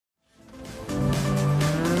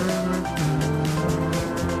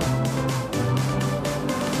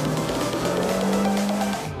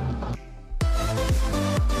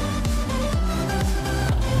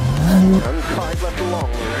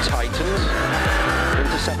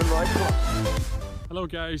Hello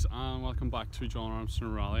guys, and welcome back to Jon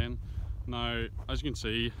Armstrong rallying. Now, as you can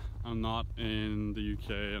see, I'm not in the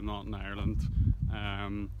UK, I'm not in Ireland.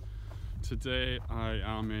 Today I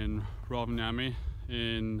am in Rovaniemi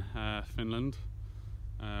in Finland.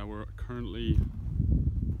 We're currently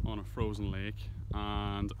on a frozen lake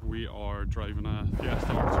and we are driving a Fiesta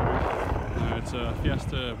R2. Now it's a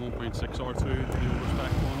Fiesta 1.6 R2, the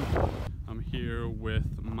overspec one. I'm here with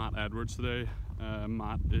Matt Edwards today.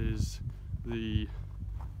 Matt is the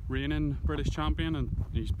reigning British champion and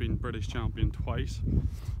he's been British champion twice,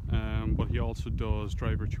 but he also does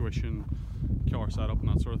driver tuition, car setup and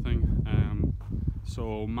that sort of thing.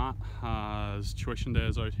 So Matt has tuition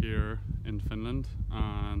days out here in Finland,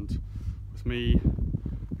 and with me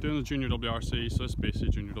doing the Junior WRC, so it's basically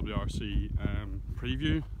Junior WRC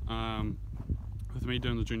preview, with me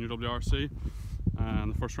doing the Junior WRC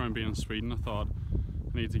and the first round being in Sweden, I thought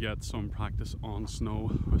I need to get some practice on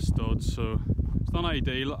snow with studs. So it's not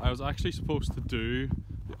ideal. I was actually supposed to do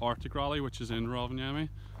the Arctic Rally, which is in Rovaniemi,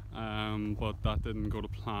 but that didn't go to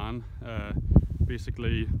plan.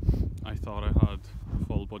 Basically, I thought I had a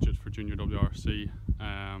full budget for Junior WRC,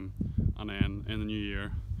 and then in the new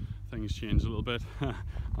year things change a little bit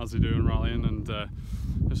as they do in rallying, and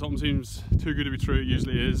if something seems too good to be true, it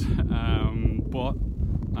usually is. But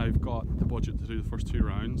I've got the budget to do the first two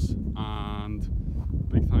rounds, and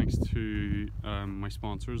big thanks to my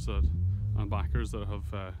sponsors and backers that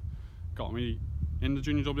have got me in the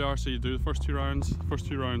Junior WRC to do the first two rounds. The first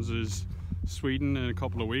two rounds is Sweden in a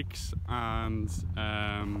couple of weeks, and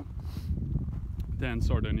then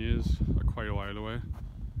Sardinia is quite a while away.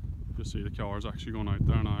 You'll see the car's actually going out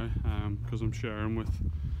there now because I'm sharing with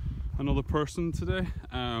another person today.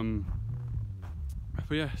 But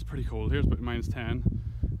yeah, it's pretty cold here, it's about -10.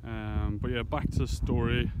 But yeah, back to the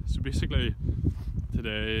story. So basically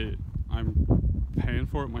today I'm paying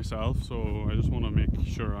for it myself, so I just want to make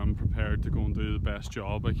sure I'm prepared to go and do the best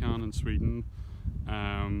job I can in Sweden,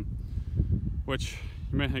 which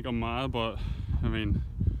you may think I'm mad, but I mean,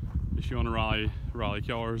 if you want to rally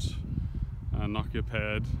cars and not get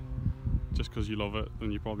paid just because you love it,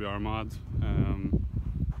 then you probably are mad.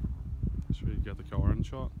 Should we get the car in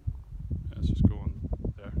shot? Yeah, let's just go on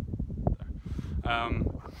there.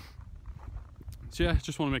 So yeah,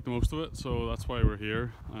 just want to make the most of it, so that's why we're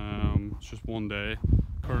here. It's just one day.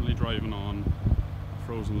 Currently driving on a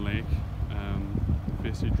frozen lake.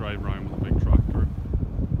 Basically drive around with a big tractor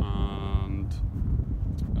and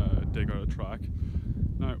dig out a track.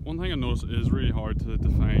 Now, one thing I noticed is really hard to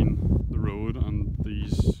define the road and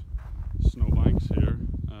these snowbanks here.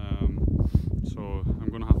 So I'm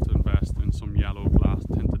going to have to invest in some yellow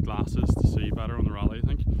tinted glasses to see better on the rally, I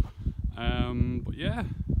think. But yeah,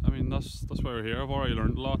 I mean that's why we're here. I've already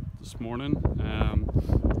learned a lot this morning.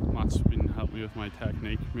 Matt's been helping me with my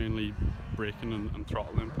technique, mainly braking and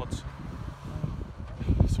throttle inputs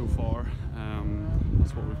so far.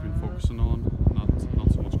 That's what we've been focusing on,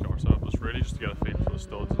 not so much car setup. It's really just to get a feel for the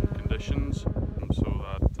studs and conditions, so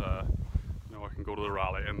that you know, I can go to the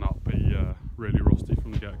rally and not be really rusty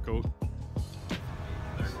from the get-go.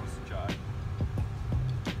 There goes the jack.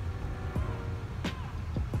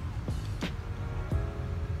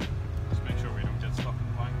 Just make sure we don't get stuck in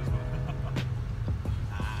the bank as well.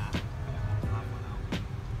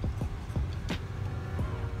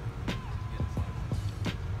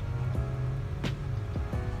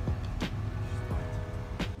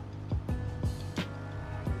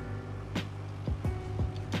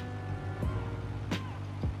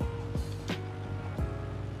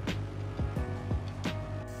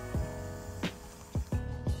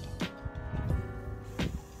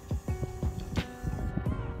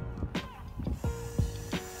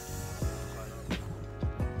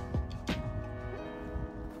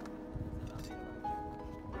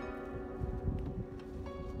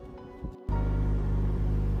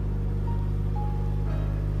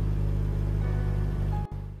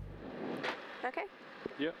 Okay.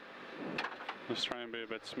 Yep. Let's try and be a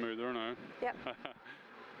bit smoother now. Yep.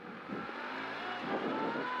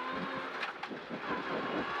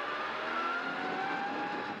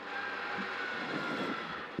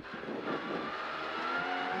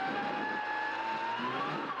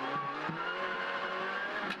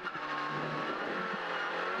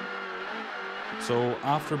 So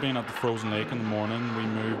after being at the frozen lake in the morning, we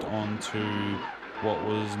moved on to what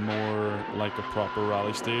was more like a proper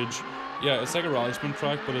rally stage. Yeah, it's like a rally sprint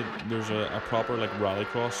track, but there's a proper like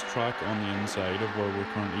rallycross track on the inside of where we're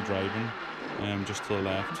currently driving, just to the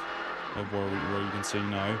left of where you can see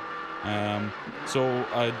now. So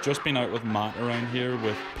I'd just been out with Matt around here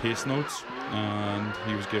with pace notes, and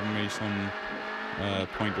he was giving me some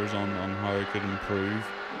pointers on how I could improve.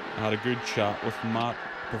 I had a good chat with Matt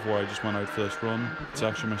before I just went out for this run. It's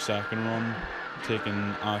actually my second run, taking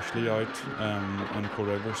Ashley out in the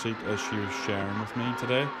co-driver seat as she was sharing with me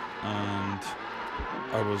today, and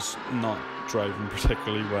I was not driving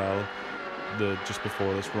particularly well just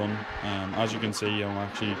before this run. As you can see, I'm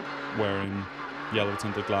actually wearing yellow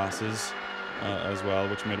tinted glasses as well,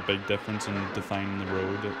 which made a big difference in defining the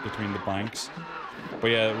road between the banks.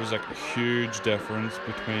 But yeah, it was like a huge difference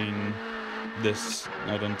between this.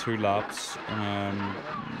 I done 2 laps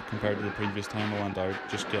compared to the previous time I went out,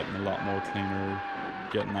 just getting a lot more cleaner,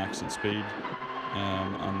 getting exit speed,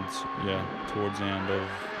 and yeah, towards the end of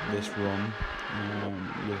this run,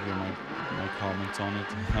 you'll hear my comments on it,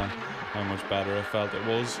 how much better I felt it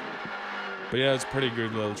was. But yeah, it's a pretty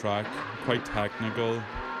good little track, quite technical.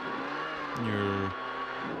 You're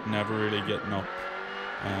never really getting up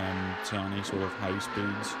to any sort of high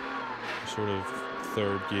speeds. You're sort of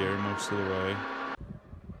third gear most of the way.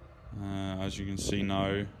 As you can see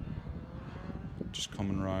now, just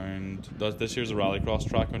coming round. This here's a rallycross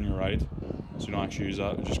track on your right, so you don't actually use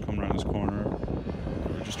that. We're just coming around this corner.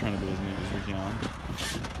 We're just trying to be as neat as we can.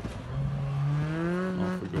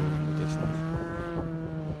 Off we go in the distance.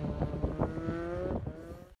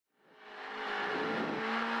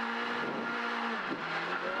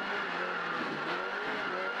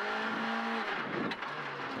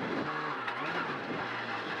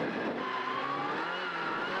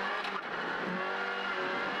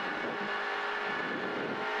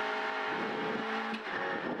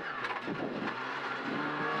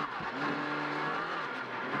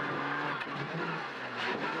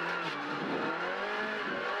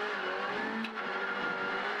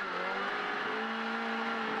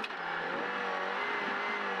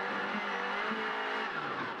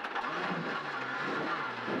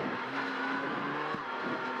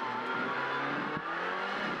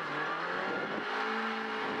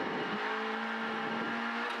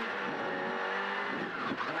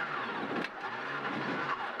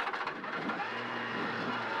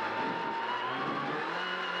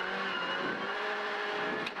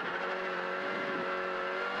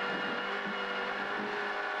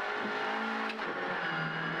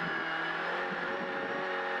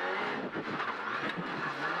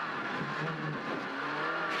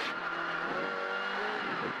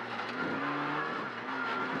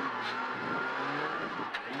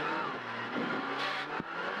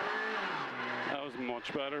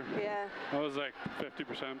 Much better. Yeah. That was like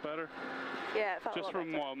 50% better. Yeah, it felt just a lot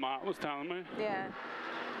from better. what Matt was telling me. Yeah.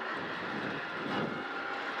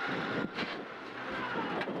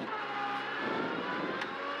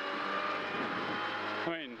 I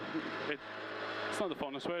mean, it's not the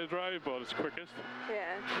funnest way to drive, but it's quickest.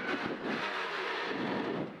 Yeah.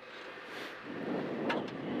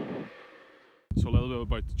 So a little bit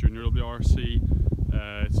about the Junior WRC.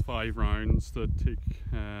 It's 5 rounds that take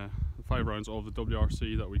 5 rounds of the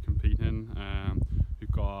WRC that we compete in.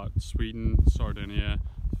 We've got Sweden, Sardinia,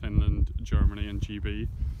 Finland, Germany, and GB.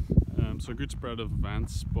 So a good spread of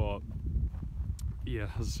events, but yeah,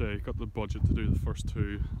 as I say, got the budget to do the first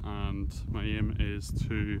 2, and my aim is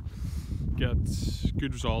to get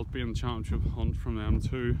good result, be in the championship hunt from them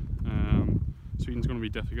too. Sweden's going to be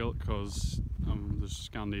difficult because there's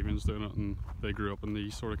Scandinavians doing it, and they grew up in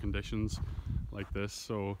these sort of conditions like this.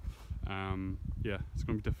 So yeah, it's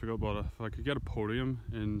going to be difficult, but if I could get a podium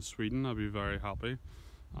in Sweden, I'd be very happy.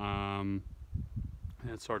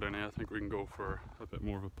 At Sardinia, I think we can go for a bit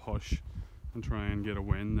more of a push and try and get a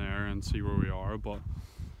win there and see where we are. But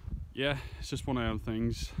yeah, it's just one of them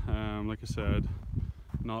things. Like I said,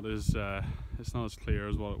 it's not as clear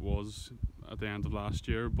as what it was at the end of last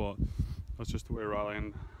year, but that's just the way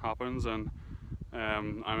rallying happens, and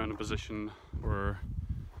I'm in a position where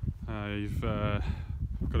I've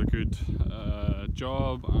got a good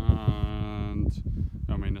job, and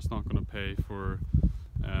I mean, it's not going to pay for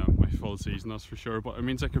my full season, that's for sure, but it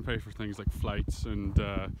means I can pay for things like flights and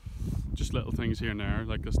just little things here and there,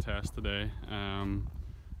 like this test today.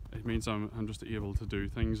 It means I'm just able to do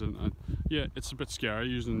things, and yeah, it's a bit scary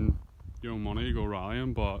using your own money to go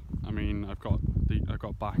rallying, but I mean, I've got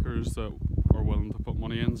backers that are willing to put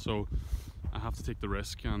money in, so I have to take the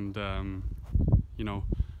risk. And you know,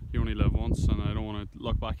 you only live once, and I don't want to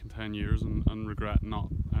look back in 10 years and regret not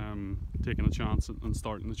taking a chance and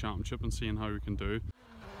starting the championship and seeing how we can do.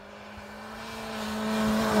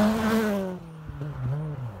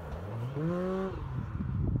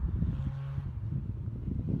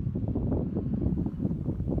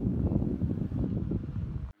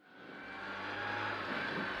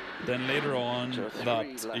 Then later on that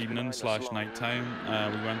evening / night time,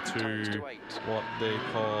 we went to what they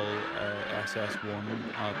call SS1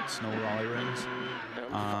 at Snow Rally Rings,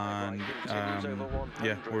 and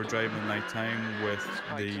yeah, we were driving at night time with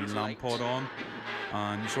the lamp pod on,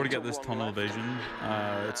 and you sort of get this tunnel vision.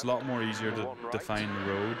 It's a lot more easier to define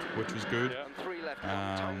the road, which was good,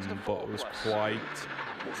 but it was quite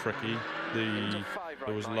tricky.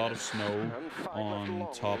 There was a lot of snow on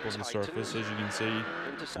top of the surface, as you can see.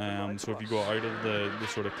 So if you go out of the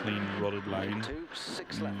sort of clean rutted line,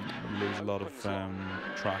 you lose a lot of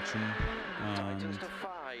traction, and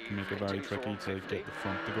can make it very tricky to get the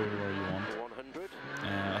front to go to where you want.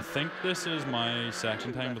 I think this is my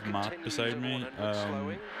second time with Matt beside me.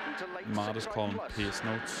 Matt is calling pace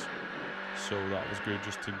notes, so that was good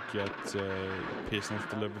just to get pace notes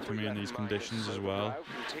delivered to me in these conditions as well.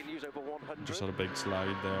 Just had a big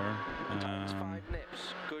slide there.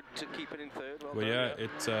 But yeah,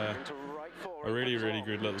 it's a really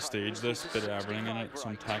good little stage, this bit of everything in it.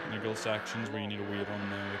 Some technical sections where you need to wait on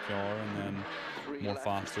the car, and then more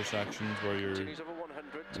faster sections where you're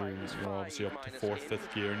obviously up to 4th,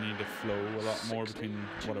 5th gear and you need to flow a lot more between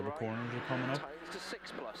whatever corners are coming up.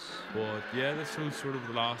 But yeah, this was sort of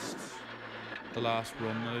the last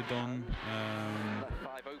run that I'd done.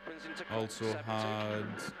 Also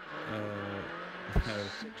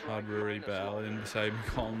had Rory Bell in beside me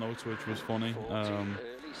calling notes, which was funny.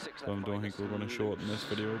 So I don't think we're going to show it in this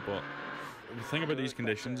video, but the thing about these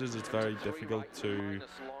conditions is it's very difficult to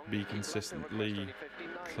be consistently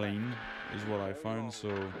clean, is what I found. So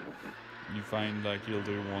you find like you'll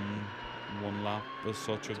do one lap as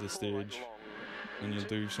such of the stage, and you'll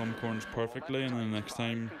do some corners perfectly, and then the next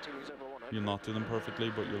time you'll not do them perfectly,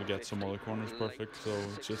 but you'll get some other corners perfect. So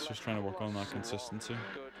it's just trying to work on that consistency.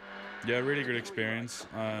 Yeah, really good experience.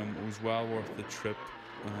 It was well worth the trip,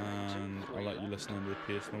 and I'll let you listen into the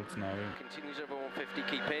pace notes now. Continues over 150,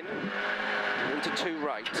 keep in. Into 2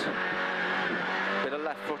 right. Bit of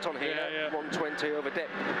left foot on here, 120 over dip.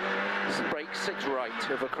 Brake 6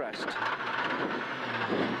 right over crest.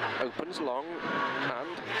 Opens long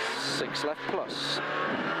and 6 left plus.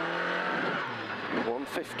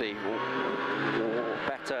 150.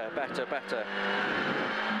 Better.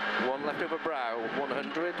 1 left over brow,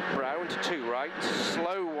 100. Brow into 2 right.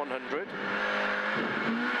 Slow 100.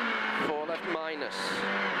 4 left minus.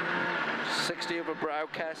 60 over brow,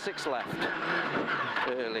 care 6 left.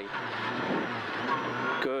 Early.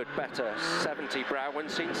 Good, better. 70 brow when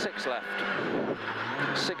seen 6 left.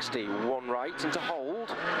 60, 1 right into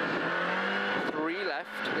hold. 3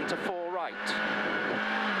 left into 4 right.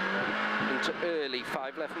 Into early,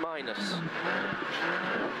 5 left minus.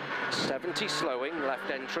 70 slowing, left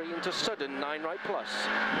entry into sudden, 9 right plus.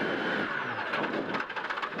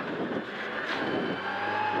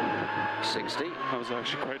 60. That was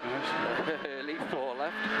actually quite nice. Early, 4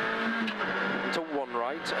 left. Into 1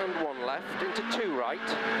 right and 1 left. Into 2 right.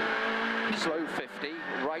 Slow 50.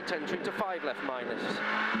 Right entry to 5 left minus.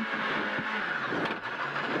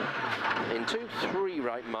 Into 3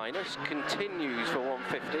 right minus. Continues for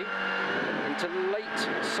 150. Into late,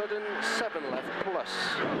 sudden 7 left plus.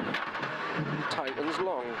 Tightens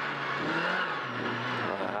long.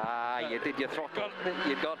 You did your throttle.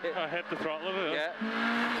 You got it. I hit the throttle of it. Yeah.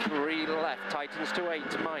 3 left, tightens to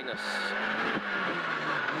 8 minus.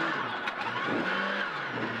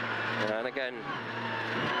 And again.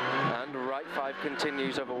 And right 5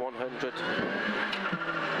 continues over 100.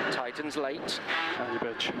 Tightens late. You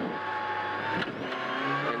bitch.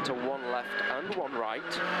 Into 1 left and 1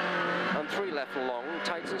 right. And 3 left long,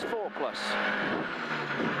 tightens 4 plus.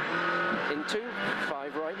 Into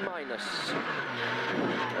 5 right minus.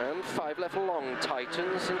 And 5 left long,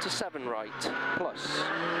 tightens into 7 right plus.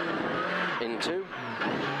 Into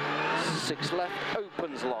 6 left,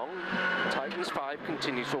 opens long, tightens 5,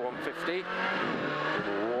 continues for 150.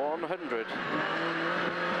 100.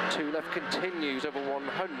 2 left continues over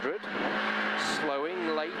 100.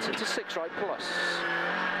 Slowing late into 6 right plus.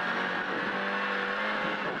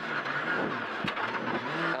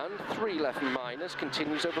 And 3 left minus,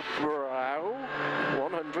 continues over brow.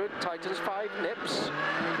 100, tightens 5, nips.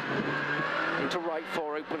 Into right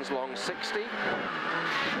 4, opens long 60.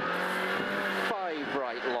 5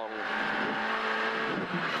 right long.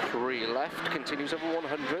 3 left, continues over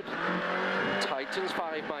 100. Tightens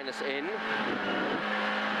 5 minus in.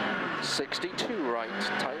 62 right,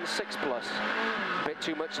 tightens 6 plus. Bit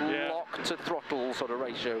too much lock to throttle sort of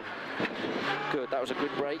ratio. Good, that was a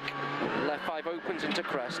good break. Left 5 opens into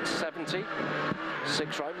crest, 70.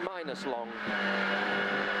 6 right minus long.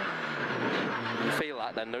 You feel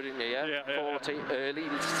that then, though, didn't you? Yeah. 40 early,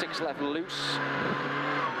 6 left loose.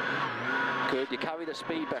 Good, you carry the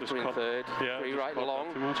speed better in third. Yeah, 3 right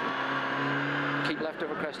long. Keep left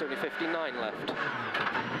over crest, only 59 left.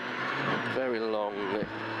 Very long.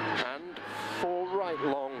 And 4 right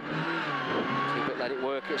long. Keep it, let it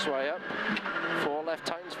work its way up. 4 left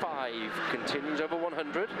tightens 5. Continues over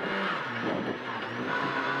 100.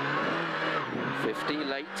 50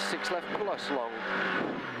 late, 6 left plus long.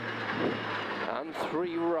 And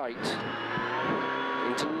 3 right.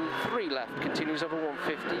 Into 3 left, continues over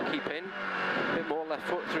 150, keep in. A bit more left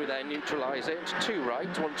foot through there, neutralise it. Into 2 right,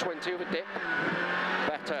 120 over dip.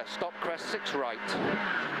 Better, stop crest, 6 right.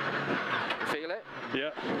 Feel it?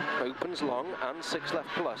 Yeah. Opens long and 6 left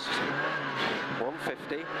plus.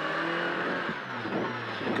 150.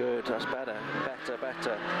 Good, that's better,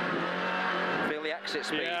 better. Feel the exit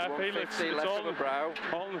speed, Yeah, I feel 150 it's left all over brow.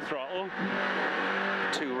 on the throttle.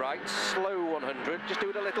 2 right, slow 100, just do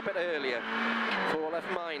it a little bit earlier. 4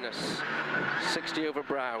 left minus, 60 over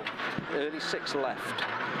brow, early 6 left.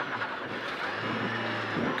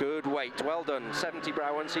 Good weight, well done, 70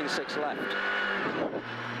 brow, unseen 6 left.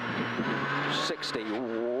 60,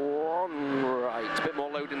 1 right, a bit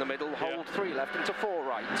more load in the middle, hold 3 left into 4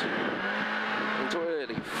 right. Into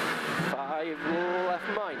early, 5 left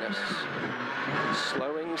minus.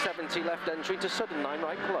 Slowing 70 left entry to sudden 9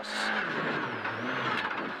 right plus.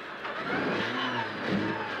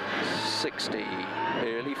 60,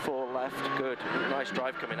 early 4 left, good, nice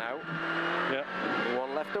drive coming out. Yeah.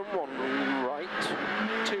 1 left and 1 right,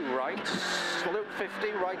 2 right, slow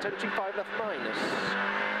 50, right entry 5 left minus.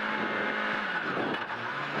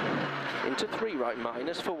 Into 3 right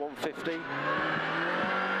minus for 150.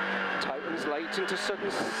 Tightens late into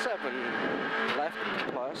sudden 7 left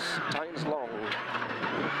plus, tightens long.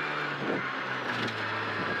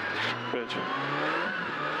 Bridge.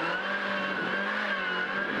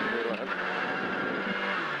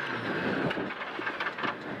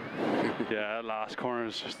 Yeah, last corner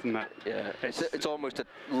is just in that. Yeah, it's almost a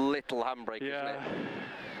little handbrake, yeah. isn't it?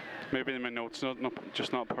 Maybe my notes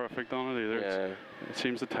just not perfect on it either. Yeah. It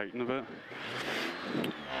seems to tighten a bit.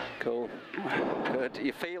 Cool. Good.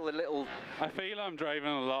 You feel a little. I feel I'm driving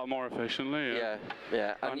a lot more efficiently. Yeah.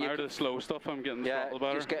 And now the slow stuff, I'm getting the throttle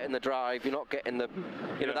better. Just getting the drive. You're not getting the.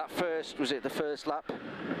 You know that first, was it the first lap?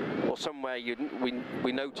 Or somewhere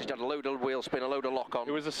we noticed you had a load of wheel spin, a load of lock on.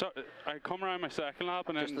 It was I come around my second lap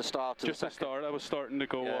and just then the start. Just the start. I was starting to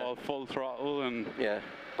go all full throttle and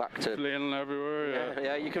back to flailing everywhere.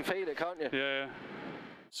 Yeah, you can feel it, can't you? Yeah.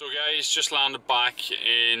 So guys, just landed back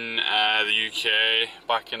in the UK,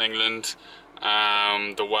 back in England.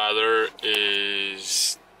 The weather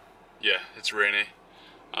is, it's rainy,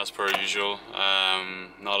 as per usual.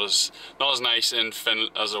 Not as nice in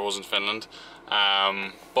as it was in Finland.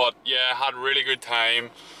 But yeah, had a really good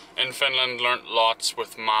time in Finland. Learnt lots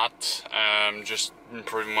with Matt, just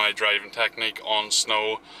improving my driving technique on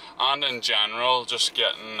snow, and in general, just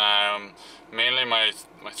getting mainly my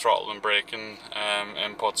throttle and braking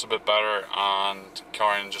inputs a bit better, and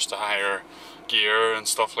carrying just a higher gear and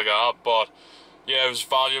stuff like that. But yeah, it was a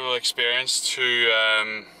valuable experience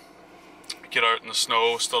to get out in the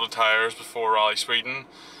snow, studded tyres before Rally Sweden,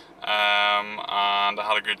 and I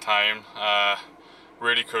had a good time.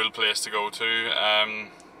 Really cool place to go to,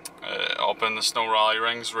 up in the snow rally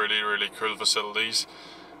rings. Really cool facilities.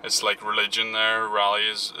 It's like religion there. Rally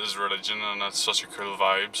is religion, and it's such a cool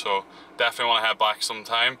vibe. So definitely want to head back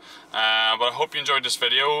sometime. But I hope you enjoyed this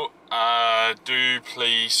video. Do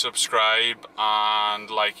please subscribe and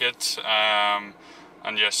like it.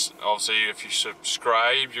 And yes, obviously if you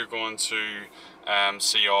subscribe, you're going to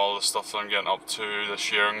see all the stuff that I'm getting up to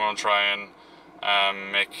this year. I'm going to try and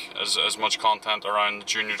make as much content around the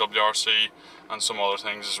Junior WRC and some other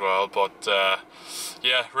things as well. But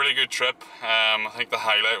yeah, really good trip. I think the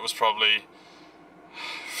highlight was probably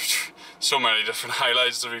so many different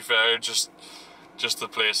highlights, to be fair. Just the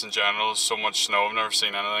place in general, so much snow. I've never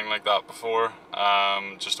seen anything like that before.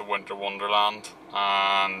 Just a winter wonderland.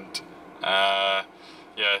 And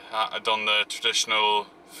yeah, I done the traditional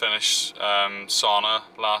Finnish sauna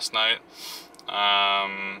last night,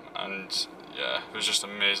 and yeah, it was just an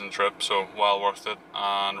amazing trip, so well worth it,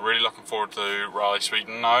 and really looking forward to Rally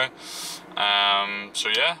Sweden now. So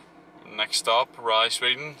yeah, next stop, Rally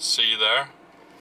Sweden, see you there.